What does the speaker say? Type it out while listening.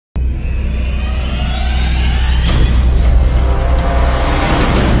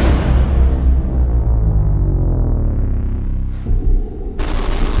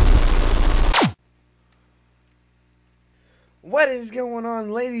is going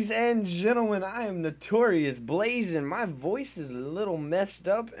on, ladies and gentlemen? I am Notoriouz Blaze, and my voice is a little messed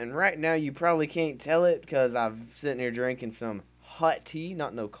up, and right now you probably can't tell it because I'm sitting here drinking some hot tea,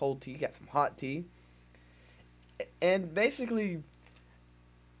 not no cold tea, got some hot tea. And basically,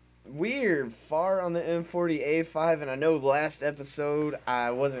 we're far on the M40A5, and I know last episode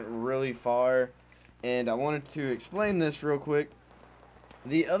I wasn't really far, and I wanted to explain this real quick.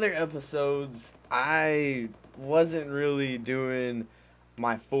 The other episodes, I wasn't really doing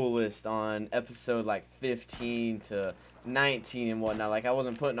my fullest on episode like 15 to 19 and whatnot. Like, I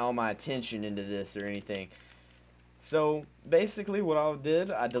wasn't putting all my attention into this or anything. So basically what I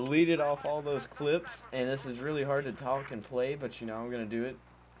did, I deleted off all those clips, and this is really hard to talk and play, but you know, I'm gonna do it.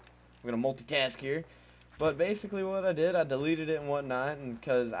 I'm gonna multitask here. But basically what I did, I deleted it and whatnot, and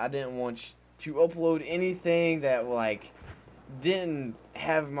because I didn't want to upload anything that like didn't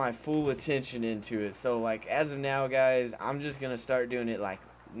have my full attention into it. So like, as of now, guys, I'm just gonna start doing it like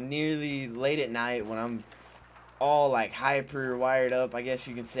nearly late at night when I'm all like hyper wired up, I guess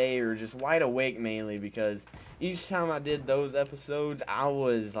you can say, or just wide awake mainly, because each time I did those episodes I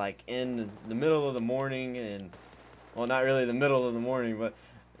was like in the middle of the morning, and well, not really the middle of the morning, but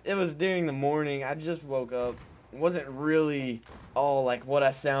it was during the morning. I just woke up, wasn't really all like what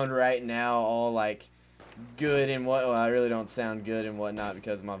I sound right now, all like good and what, well, I really don't sound good and whatnot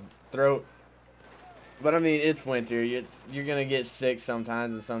because of my throat. But I mean, it's winter. You're gonna get sick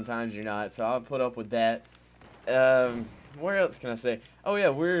sometimes, and sometimes you're not. So I'll put up with that. Where else can I say? Oh yeah,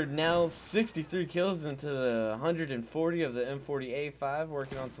 we're now 63 kills into the 140 of the M40A5,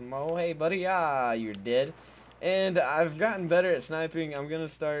 working on some. Oh hey buddy, you're dead. And I've gotten better at sniping. I'm gonna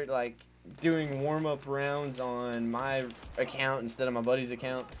start like doing warm-up rounds on my account instead of my buddy's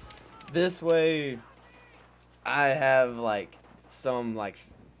account. This way I have like some like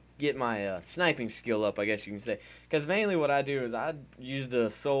get my sniping skill up, I guess you can say. Because mainly what I do is I use the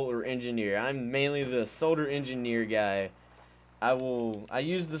soldier engineer. I'm mainly the soldier engineer guy. I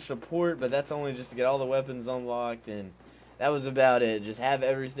use the support, but that's only just to get all the weapons unlocked, and that was about it. Just have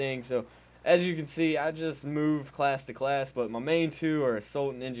everything. So as you can see, I just move class to class, but my main two are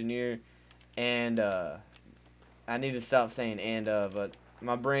assault and engineer, and I need to stop saying but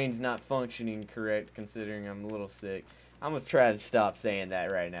my brain's not functioning correct considering I'm a little sick. I'm going to try to stop saying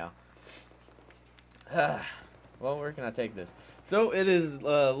that right now. Well, where can I take this? So, it is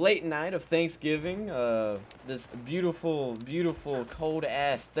late night of Thanksgiving. This beautiful, beautiful,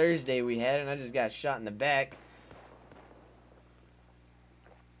 cold-ass Thursday we had, and I just got shot in the back.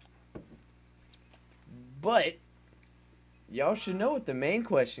 But y'all should know what the main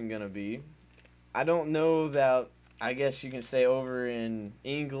question going to be. I don't know about, I guess you can say, over in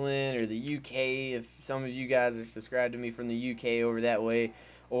England or the UK, if some of you guys are subscribed to me from the UK over that way,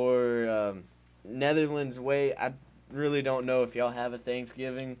 or Netherlands way. I really don't know if y'all have a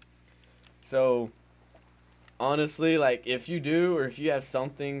Thanksgiving. So honestly, like, if you do, or if you have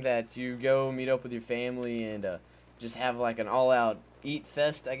something that you go meet up with your family and just have like an all-out eat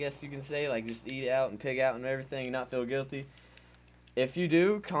fest, I guess you can say, like just eat out and pig out and everything and not feel guilty. If you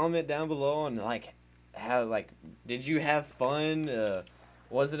do, comment down below on like how, like, did you have fun?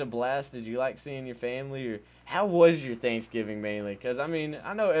 Was it a blast? Did you like seeing your family? Or how was your Thanksgiving mainly? Because I mean,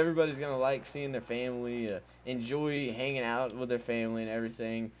 I know everybody's gonna like seeing their family, enjoy hanging out with their family and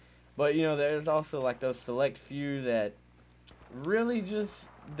everything, but you know, there's also like those select few that really just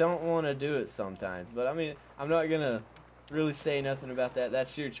don't want to do it sometimes. But I mean, I'm not gonna really say nothing about that.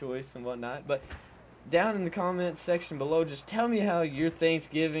 That's your choice and whatnot. But down in the comments section below, just tell me how your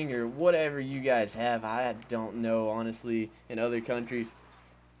Thanksgiving or whatever you guys have. I don't know, honestly, in other countries.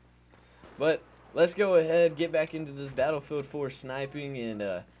 But let's go ahead, get back into this Battlefield 4 sniping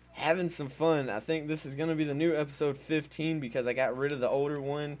and having some fun. I think this is going to be the new episode 15 because I got rid of the older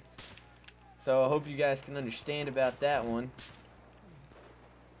one. So I hope you guys can understand about that one.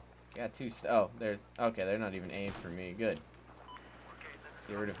 Got two. Oh, there's. Okay, they're not even aimed for me. Good.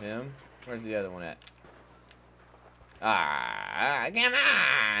 Get rid of him. Where's the other one at? Come on!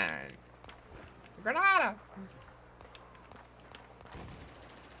 Granada!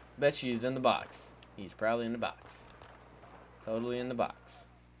 Bet he's in the box. He's probably in the box. Totally in the box.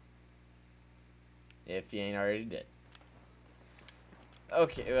 If he ain't already dead.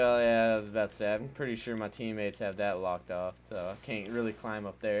 Okay, well, yeah, I was about to say, I'm pretty sure my teammates have that locked off, so I can't really climb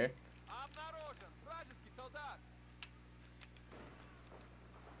up there.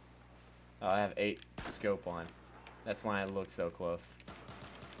 Oh, I have 8 scope on. That's why I look so close.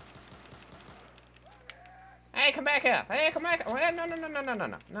 Hey, come back here! Hey, come back! Oh, no, no, no, no, no, no, no,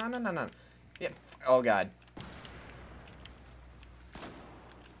 no, no, no, no. Yep. Oh God.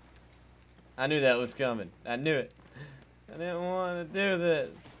 I knew that was coming. I knew it. I didn't want to do this.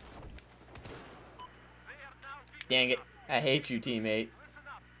 Dang it. I hate you, teammate.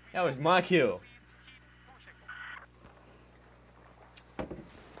 That was my kill. You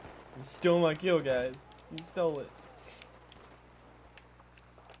stole my kill, guys. You stole it.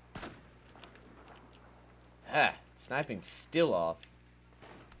 Ah, sniping's still off.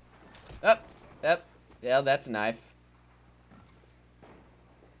 Up, up. Yeah, that's a knife.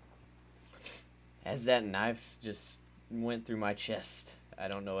 As that knife just went through my chest, I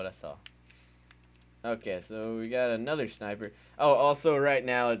don't know what I saw. Okay, so we got another sniper. Oh, also right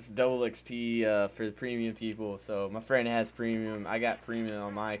now it's double XP for the premium people. So my friend has premium. I got premium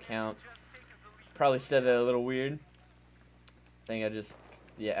on my account. Probably said that a little weird. I think I just,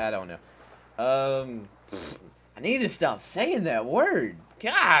 yeah, I don't know. I need to stop saying that word.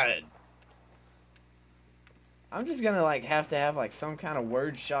 God. I'm just gonna like have to have like some kind of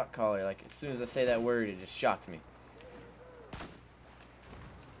word shock collar. Like as soon as I say that word, it just shocks me.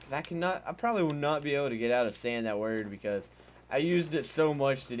 Cause I probably will not be able to get out of saying that word because I used it so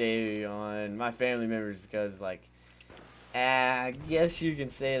much today on my family members because like, I guess you can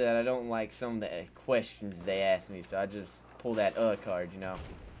say that I don't like some of the questions they ask me, so I just pull that card, you know.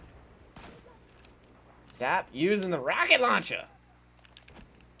 Stop using the rocket launcher.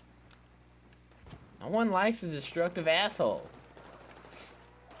 No one likes a destructive asshole.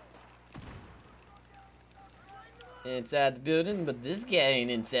 Inside the building, but this guy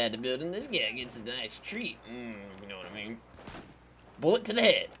ain't inside the building. This guy gets a nice treat. You know what I mean? Bullet to the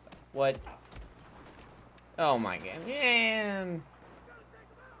head. What? Oh my god, man.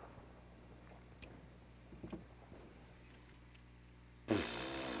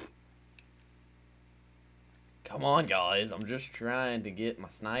 Come on, guys. I'm just trying to get my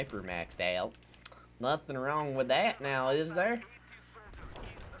sniper maxed out. Nothing wrong with that now, is there?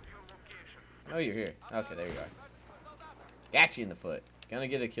 Oh, you're here. Okay, there you are. Got you in the foot. Gonna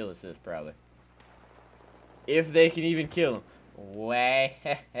get a kill assist, probably. If they can even kill him. Well,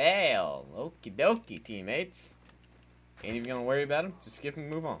 okie dokie, teammates. Ain't even gonna worry about him. Just skip and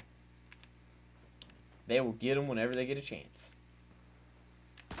move on. They will get him whenever they get a chance.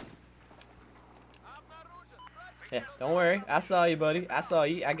 Yeah, don't worry. I saw you, buddy. I saw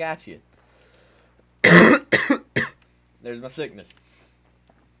you. I got you. There's my sickness.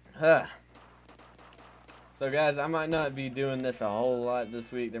 So guys, I might not be doing this a whole lot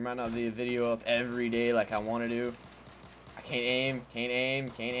this week. There might not be a video up every day like I want to do. I can't aim, can't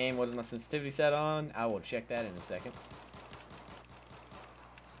aim, can't aim. What is my sensitivity set on? I will check that in a second.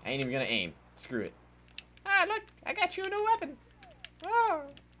 I ain't even gonna aim. Screw it. Ah, look, I got you a new weapon. Oh.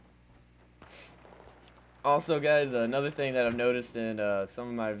 Also, guys, another thing that I've noticed in some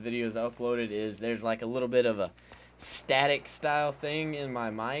of my videos I uploaded is there's like a little bit of a static style thing in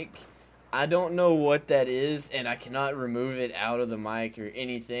my mic. I don't know what that is, and I cannot remove it out of the mic or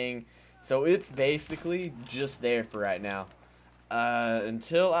anything. So it's basically just there for right now.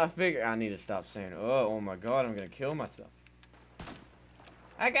 Until I figure... I need to stop saying, oh my god, I'm going to kill myself.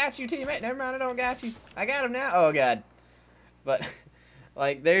 I got you, teammate. Never mind, I don't got you. I got him now. Oh, god. But,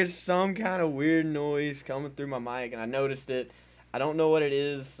 like, there's some kind of weird noise coming through my mic, and I noticed it. I don't know what it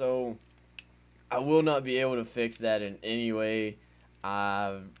is, so I will not be able to fix that in any way.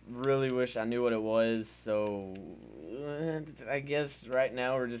 I really wish I knew what it was, so I guess right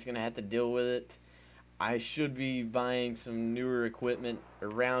now we're just going to have to deal with it. I should be buying some newer equipment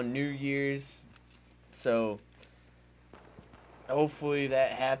around New Year's, so hopefully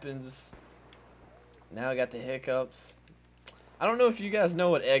that happens. Now I got the hiccups. I don't know if you guys know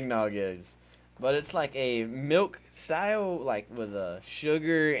what eggnog is, but it's like a milk style, like with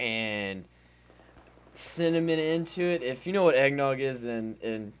sugar and cinnamon into it. If you know what eggnog is,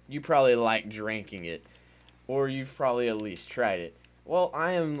 then you probably like drinking it, or you've probably at least tried it. Well,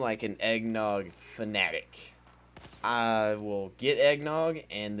 I am like an eggnog fanatic. I will get eggnog,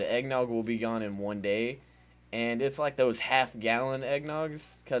 and the eggnog will be gone in one day, and it's like those half-gallon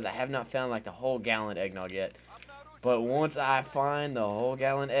eggnogs, because I have not found like the whole gallon eggnog yet. But once I find the whole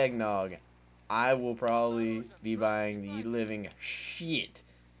gallon eggnog, I will probably be buying the living shit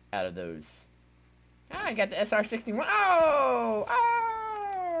out of those. I got the SR-61. Oh!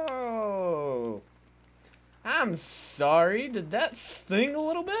 Oh! I'm sorry. Did that sting a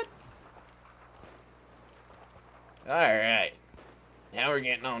little bit? Alright. Now we're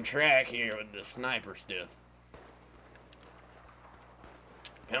getting on track here with the sniper stuff.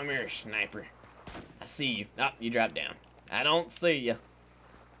 Come here, sniper. I see you. Oh, you dropped down. I don't see you.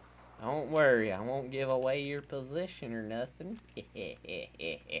 Don't worry. I won't give away your position or nothing.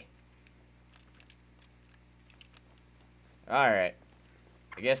 Alright.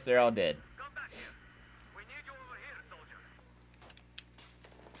 I guess they're all dead.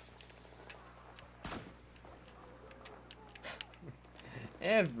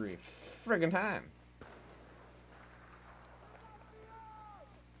 Every friggin' time.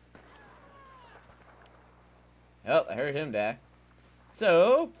 Oh, I heard him die.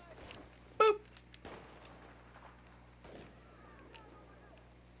 So, boop.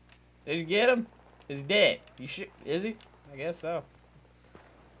 Did you get him? He's dead. Is he? I guess so.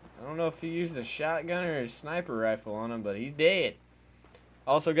 I don't know if he used a shotgun or a sniper rifle on him, but he's dead.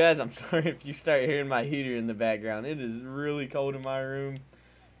 Also, guys, I'm sorry if you start hearing my heater in the background. It is really cold in my room.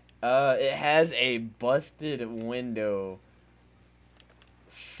 It has a busted window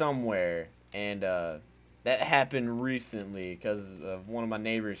somewhere, and that happened recently because one of my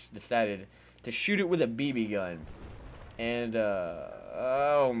neighbors decided to shoot it with a BB gun. And,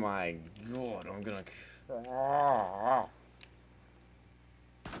 oh my god, I'm gonna...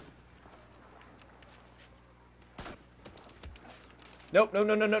 Nope, no,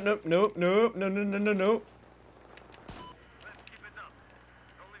 no, no, no, no, nope, nope, no, no, no, no, no.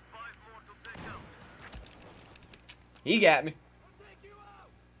 He got me.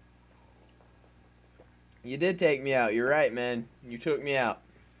 You did take me out. You're right, man. You took me out.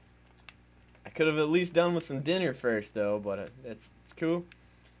 I could have at least done with some dinner first, though, but it's cool.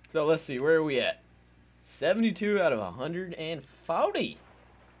 So let's see. Where are we at? 72 out of 140.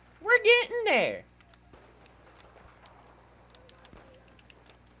 We're getting there.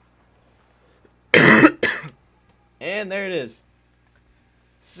 And there it is.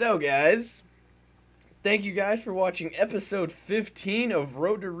 So, guys, thank you guys for watching episode 15 of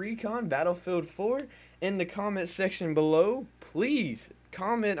Road to Recon Battlefield 4. In the comment section below, please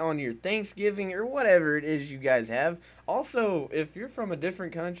comment on your Thanksgiving or whatever it is you guys have. Also, if you're from a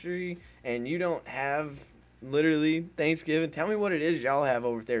different country and you don't have literally Thanksgiving, tell me what it is y'all have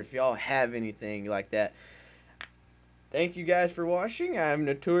over there if y'all have anything like that. Thank you guys for watching. I'm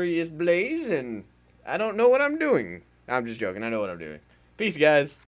Notoriouz Blaze, and I don't know what I'm doing. I'm just joking. I know what I'm doing. Peace, guys.